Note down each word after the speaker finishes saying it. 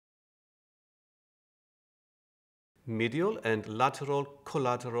Medial and lateral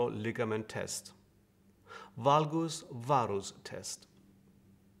collateral ligament test. Valgus varus test.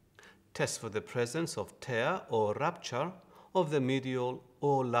 Test for the presence of tear or rupture of the medial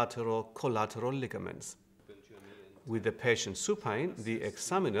or lateral collateral ligaments. With the patient supine, the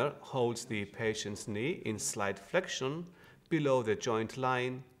examiner holds the patient's knee in slight flexion below the joint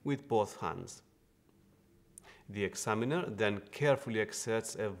line with both hands. The examiner then carefully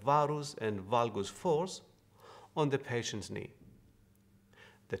exerts a varus and valgus force on the patient's knee.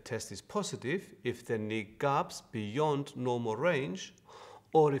 The test is positive if the knee gaps beyond normal range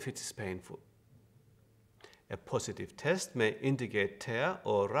or if it is painful. A positive test may indicate tear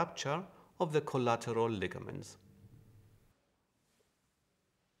or rupture of the collateral ligaments.